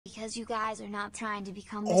because you guys are not trying to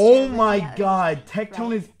become. Oh Mr. my Olivia God, Earth, Tectone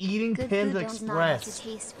right? is eating Good Panda food does not have Express. to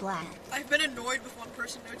taste bland. I've been annoyed with one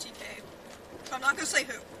person, no TK. So I'm not gonna say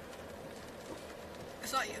who.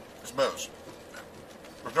 It's not you. It's Miz.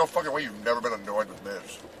 There's no fucking way you've never been annoyed with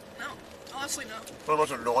Miz. No. Honestly, no. One of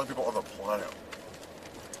the most annoying people on the planet.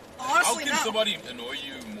 Honestly, How can somebody annoy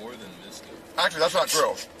you more than Mizkif? Actually, that's not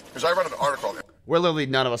true. Because I read an article on the We're literally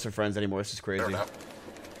none of us are friends anymore. This is crazy. internet.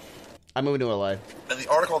 I'm moving to LA. And the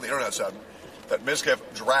article on the internet said that Mizkif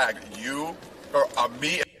dragged you, or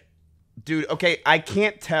me. Dude, okay, I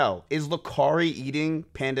can't tell. Is Lucari eating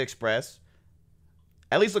Panda Express?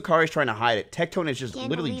 At least Lucari's trying to hide it. Tectone is just Can't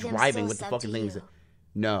literally believe I'm driving so with the sub fucking to things. you.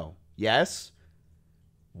 No. Yes?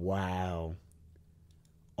 Wow.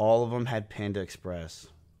 All of them had Panda Express.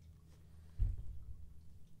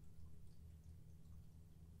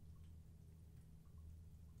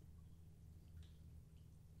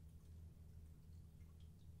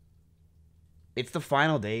 It's the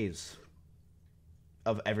final days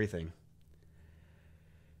of everything.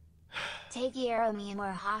 Take care of me and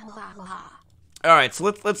we're ha ha ha ha. All right, so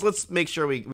let's make sure we